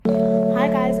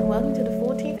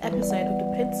episode of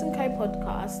the Pids & Co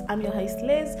podcast. I'm your host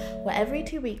Liz, where every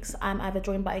 2 weeks I'm either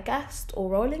joined by a guest or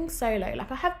rolling solo,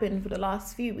 like I have been for the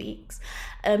last few weeks,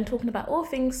 talking about all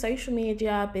things social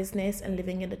media, business and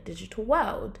living in the digital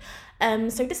world.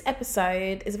 So this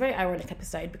episode is a very ironic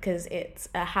episode because it's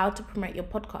a how to promote your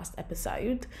podcast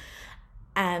episode,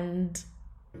 and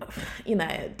you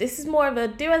know, this is more of a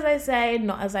do as I say,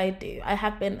 not as I do. I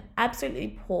have been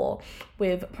absolutely poor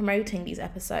with promoting these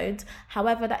episodes.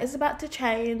 However, that is about to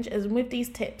change, as with these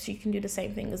tips, you can do the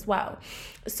same thing as well.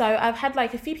 So I've had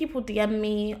like a few people DM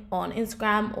me on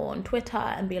Instagram or on Twitter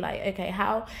and be like, okay,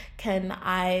 how can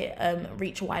I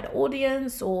reach a wider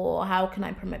audience, or how can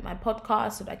I promote my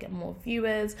podcast so that I get more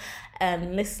viewers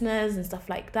and listeners and stuff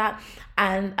like that?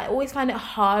 And I always find it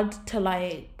hard to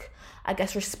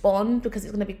respond because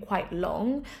it's going to be quite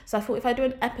long. So I thought if I do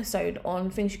an episode on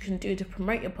things you can do to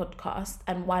promote your podcast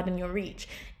and widen your reach,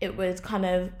 it would kind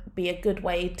of be a good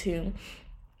way to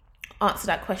answer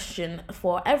that question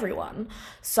for everyone.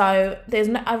 So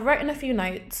I've written a few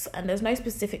notes, and there's no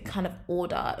specific kind of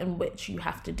order in which you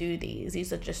have to do these.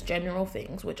 These are just general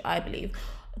things which I believe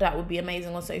that would be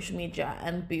amazing on social media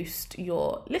and boost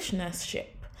your listenership.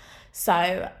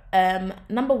 So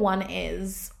number one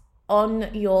is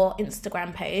on your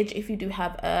Instagram page. If you do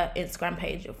have an Instagram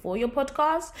page for your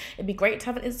podcast, it'd be great to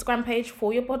have an Instagram page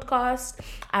for your podcast,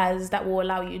 as that will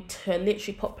allow you to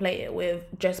literally populate it with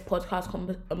just podcast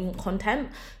content.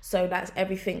 So that's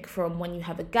everything from when you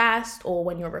have a guest, or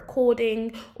when you're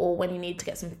recording, or when you need to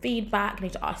get some feedback,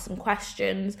 need to ask some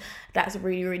questions. That's a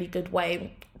really, really good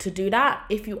way to do that.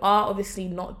 If you are obviously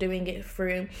not doing it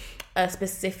through a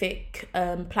specific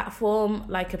platform,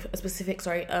 like a specific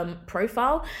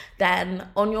profile, then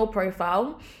on your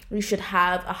profile you should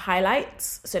have a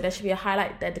highlights. So there should be a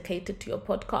highlight dedicated to your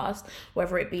podcast,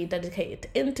 whether it be dedicated to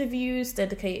interviews,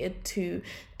 dedicated to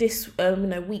this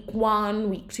week 1,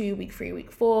 week 2, week 3,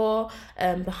 week 4,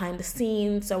 behind the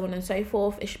scenes, so on and so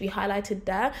forth. It should be highlighted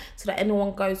there so that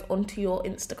anyone goes onto your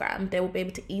Instagram, they will be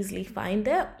able to easily find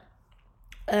it.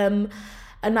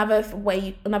 Another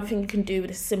thing you can do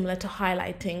that is similar to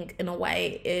highlighting in a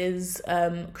way is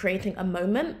creating a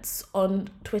moment on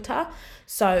Twitter.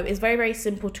 So it's very, very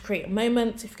simple to create a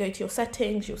moment. If you go to your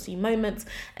settings, you'll see moments,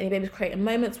 and you'll be able to create a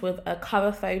moment with a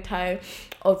cover photo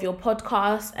of your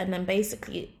podcast, and then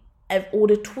basically all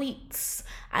the tweets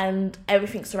and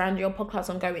everything surrounding your podcast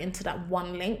and go into that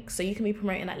one link. So you can be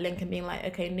promoting that link and being like,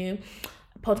 okay, new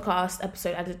podcast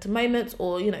episode added to moments,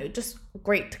 or just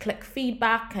great to collect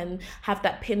feedback and have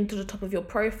that pinned to the top of your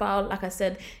profile. Like I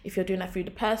said, if you're doing that through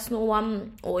the personal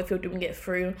one, or if you're doing it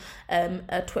through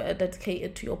a Twitter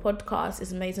dedicated to your podcast,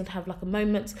 it's amazing to have like a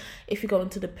moment. If you go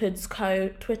into the Pids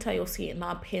Co Twitter, you'll see it in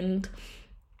our pinned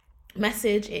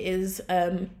message. It is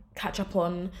catch up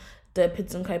on the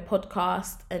Pids & Co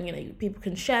podcast, and people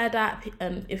can share that,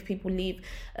 and if people leave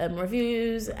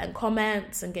reviews and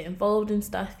comments and get involved in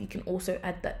stuff, you can also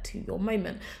add that to your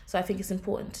moment. So I think it's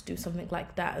important to do something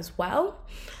like that as well.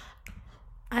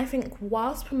 I think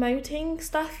whilst promoting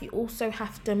stuff, you also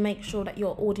have to make sure that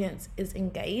your audience is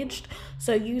engaged.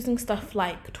 So using stuff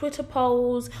like Twitter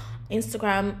polls,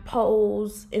 Instagram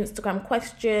polls, Instagram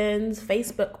questions,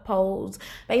 Facebook polls,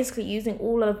 basically using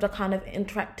all of the kind of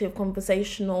interactive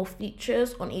conversational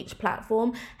features on each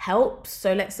platform helps.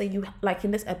 So let's say you, like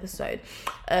in this episode,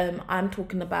 I'm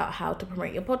talking about how to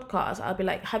promote your podcast. I'll be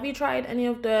like, have you tried any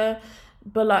of the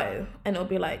below? And it'll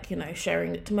be like,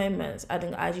 sharing it to moments,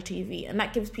 adding IGTV, and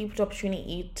that gives people the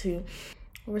opportunity to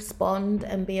respond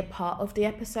and be a part of the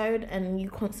episode, and you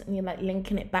constantly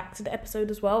linking it back to the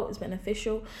episode as well is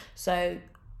beneficial. So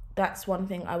that's one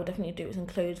thing I would definitely do, is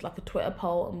include like a Twitter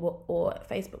poll or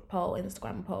a Facebook poll,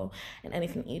 Instagram poll, and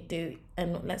anything you do.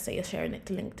 And let's say you're sharing it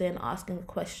to LinkedIn, asking a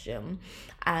question,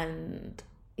 and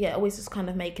always just kind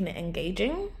of making it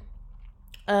engaging.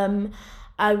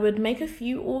 I would make a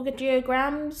few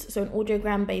audiograms. So an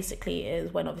audiogram basically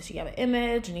is when obviously you have an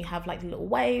image and you have like little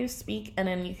waves speak, and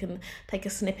then you can take a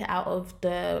snippet out of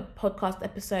the podcast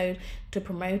episode to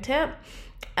promote it.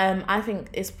 I think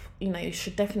it's, you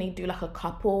should definitely do like a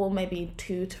couple, maybe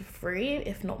 2 to 3,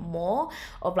 if not more,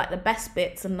 of like the best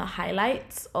bits and the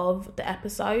highlights of the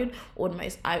episode, or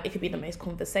it could be the most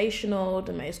conversational,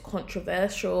 the most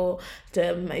controversial,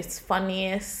 the most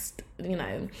funniest,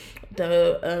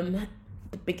 the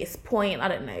biggest point. I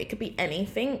don't know, it could be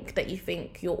anything that you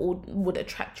think would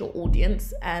attract your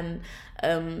audience and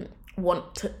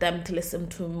want them to listen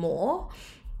to more.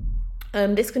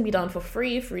 This can be done for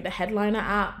free through the Headliner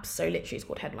app. So literally it's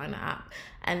called Headliner app,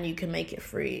 and you can make it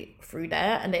free through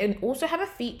there. And they also have a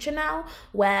feature now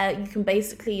where you can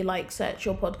basically like search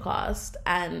your podcast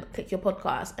and click your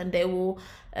podcast, and they will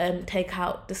take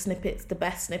out the snippets, the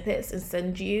best snippets, and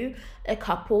send you a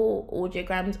couple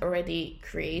audiograms already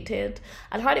created.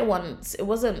 I tried it once. It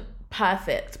wasn't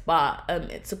perfect, but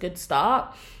it's a good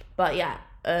start. But yeah,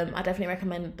 I definitely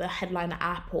recommend the Headliner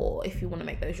app, or if you want to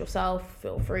make those yourself,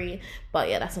 feel free. But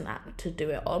yeah, that's an app to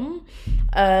do it on.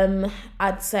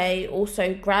 I'd say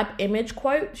also grab image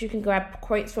quotes. You can grab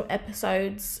quotes from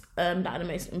episodes that are the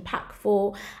most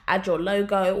impactful, add your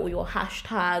logo or your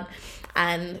hashtag,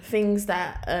 and things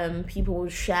that people will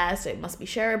share. So it must be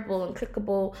shareable and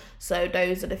clickable. So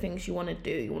those are the things you want to do.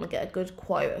 You want to get a good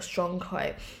quote, a strong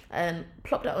quote, and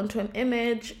plop that onto an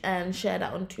image and share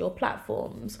that onto your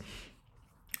platforms.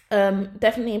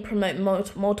 Definitely promote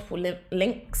multiple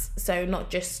links, so not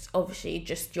just obviously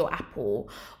just your Apple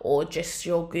or just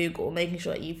your Google, making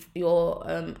sure that your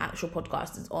actual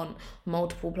podcast is on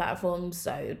multiple platforms.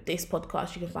 So this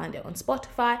podcast, you can find it on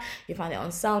Spotify, you find it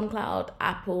on SoundCloud,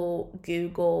 Apple,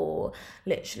 Google,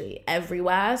 literally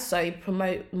everywhere. So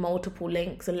promote multiple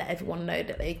links and let everyone know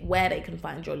that where they can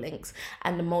find your links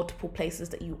and the multiple places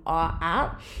that you are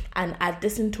at, and add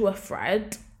this into a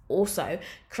thread. Also,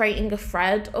 creating a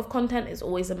thread of content is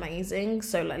always amazing.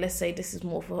 So like, let's say this is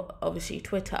more for obviously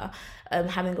Twitter,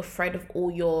 having a thread of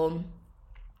all your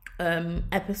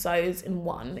episodes in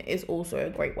one is also a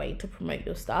great way to promote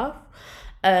your stuff.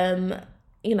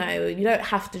 You know, you don't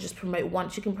have to just promote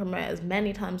once, you can promote as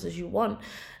many times as you want.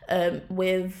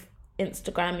 With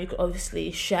Instagram, you could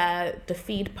obviously share the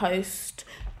feed post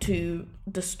to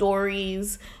the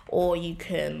stories, or you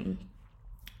can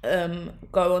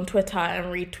go on Twitter and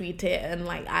retweet it and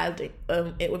like add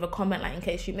it with a comment, like in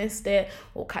case you missed it,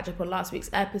 or catch up on last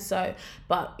week's episode.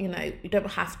 But you know, you don't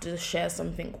have to share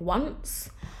something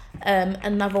once.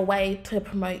 Another way to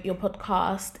promote your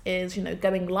podcast is, you know,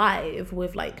 going live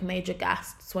with like major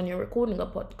guests when you're recording a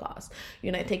podcast.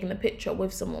 You know, taking a picture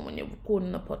with someone when you're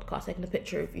recording a podcast, taking a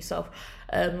picture of yourself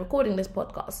recording this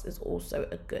podcast is also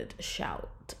a good shout.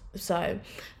 So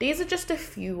these are just a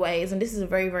few ways, and this is a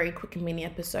very, very quick mini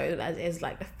episode, as is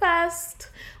like the first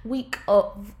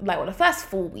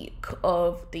full week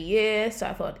of the year. So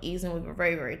I thought I'd ease in with a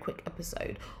very, very quick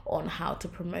episode on how to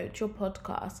promote your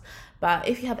podcast. But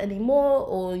if you have any more,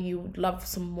 or you would love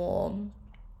some more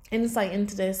insight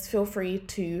into this, feel free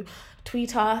to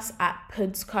tweet us at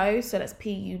Pudsco, so that's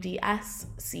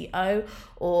PUDSCO,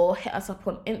 or hit us up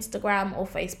on Instagram or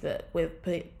Facebook with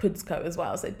Pudsco as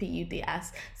well, so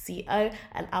PUDSCO,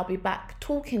 and I'll be back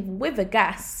talking with a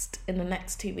guest in the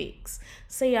next 2 weeks.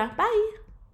 See ya, bye.